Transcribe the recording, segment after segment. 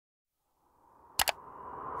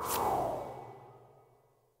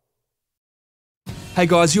Hey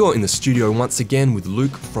guys, you're in the studio once again with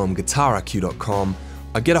Luke from GuitarIQ.com.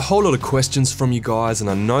 I get a whole lot of questions from you guys, and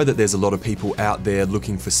I know that there's a lot of people out there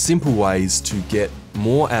looking for simple ways to get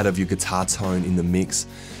more out of your guitar tone in the mix.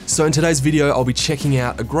 So in today's video, I'll be checking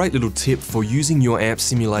out a great little tip for using your amp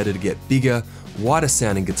simulator to get bigger, wider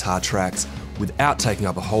sounding guitar tracks without taking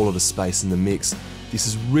up a whole lot of space in the mix. This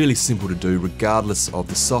is really simple to do regardless of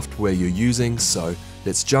the software you're using, so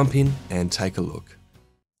let's jump in and take a look.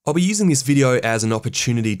 I'll be using this video as an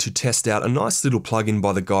opportunity to test out a nice little plugin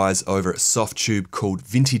by the guys over at Softube called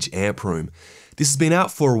Vintage Amp Room. This has been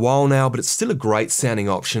out for a while now, but it's still a great sounding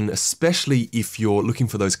option, especially if you're looking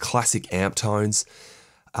for those classic amp tones.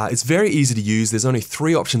 It's very easy to use. There's only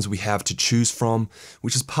 3 options we have to choose from,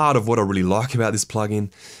 which is part of what I really like about this plugin.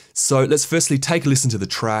 So let's firstly take a listen to the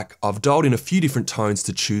track. I've dialed in a few different tones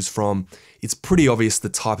to choose from. It's pretty obvious the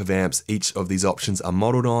type of amps each of these options are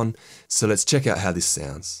modeled on. So let's check out how this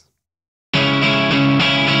sounds.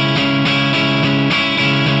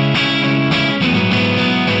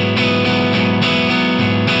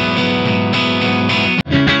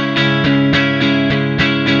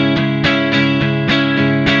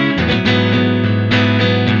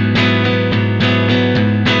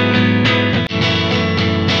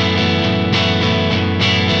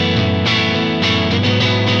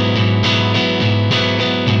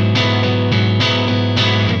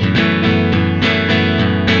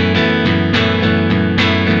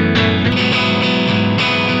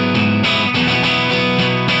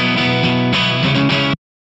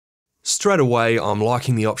 Straight away, I'm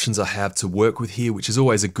liking the options I have to work with here, which is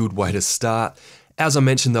always a good way to start. As I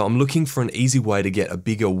mentioned though, I'm looking for an easy way to get a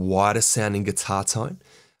bigger, wider sounding guitar tone.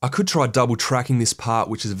 I could try double tracking this part,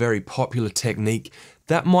 which is a very popular technique.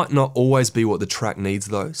 That might not always be what the track needs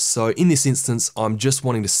though. So in this instance, I'm just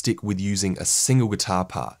wanting to stick with using a single guitar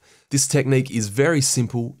part. This technique is very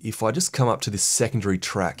simple. If I just come up to this secondary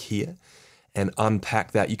track here and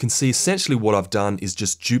unpack that, you can see essentially what I've done is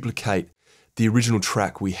just duplicate the original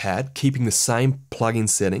track we had, keeping the same plugin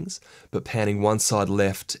settings, but panning one side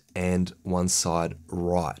left and one side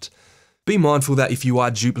right. Be mindful that if you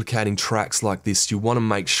are duplicating tracks like this, you want to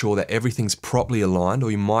make sure that everything's properly aligned,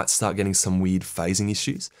 or you might start getting some weird phasing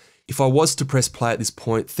issues. If I was to press play at this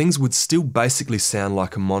point, things would still basically sound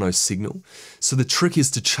like a mono signal. So the trick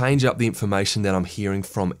is to change up the information that I'm hearing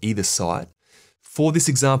from either side. For this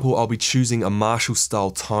example, I'll be choosing a Marshall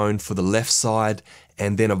style tone for the left side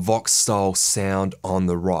and then a Vox style sound on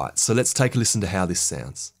the right. So let's take a listen to how this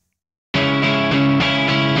sounds.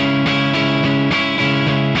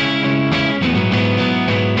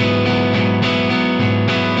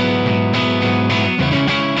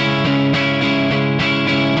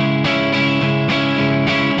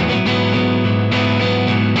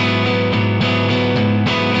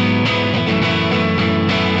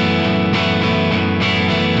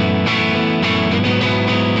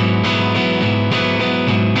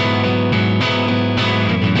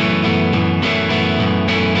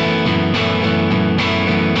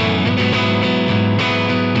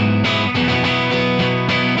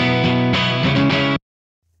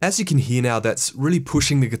 As you can hear now, that's really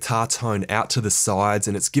pushing the guitar tone out to the sides,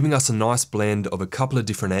 and it's giving us a nice blend of a couple of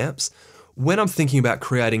different amps. When I'm thinking about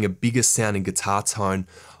creating a bigger sounding guitar tone,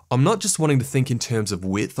 I'm not just wanting to think in terms of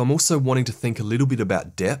width, I'm also wanting to think a little bit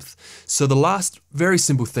about depth. So the last very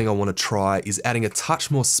simple thing I want to try is adding a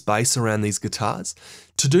touch more space around these guitars.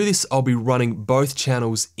 To do this, I'll be running both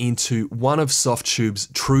channels into one of Softube's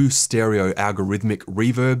true stereo algorithmic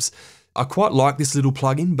reverbs. I quite like this little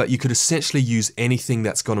plugin, but you could essentially use anything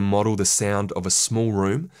that's going to model the sound of a small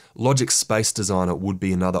room. Logic Space Designer would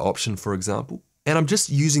be another option, for example. And I'm just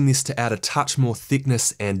using this to add a touch more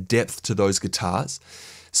thickness and depth to those guitars.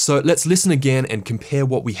 So let's listen again and compare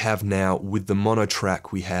what we have now with the mono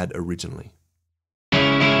track we had originally.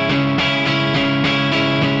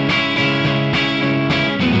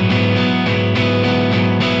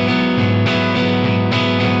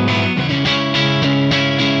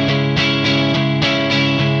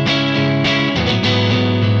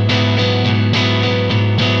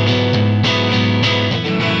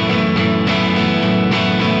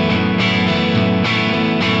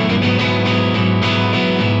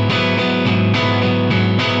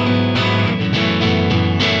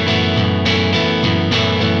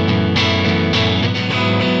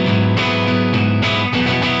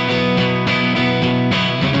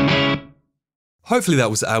 Hopefully that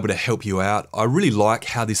was able to help you out. I really like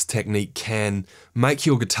how this technique can make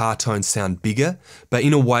your guitar tone sound bigger, but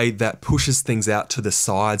in a way that pushes things out to the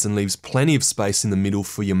sides and leaves plenty of space in the middle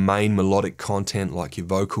for your main melodic content like your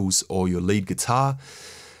vocals or your lead guitar.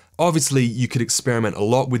 Obviously, you could experiment a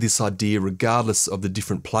lot with this idea regardless of the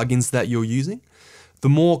different plugins that you're using. The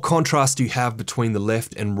more contrast you have between the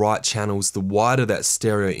left and right channels, the wider that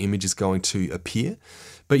stereo image is going to appear.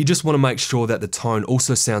 But you just want to make sure that the tone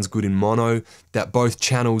also sounds good in mono, that both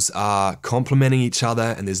channels are complementing each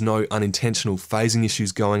other and there's no unintentional phasing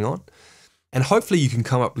issues going on. And hopefully you can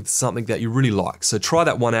come up with something that you really like. So try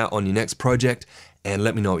that one out on your next project and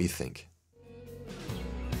let me know what you think.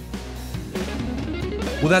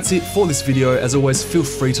 Well, that's it for this video. As always, feel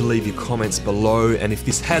free to leave your comments below, and if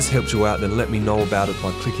this has helped you out, then let me know about it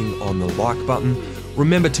by clicking on the like button.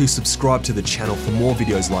 Remember to subscribe to the channel for more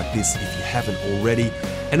videos like this if you haven't already,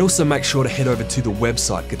 and also make sure to head over to the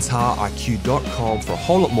website guitariq.com for a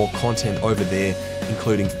whole lot more content over there,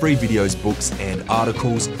 including free videos, books, and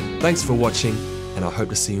articles. Thanks for watching, and I hope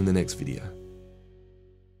to see you in the next video.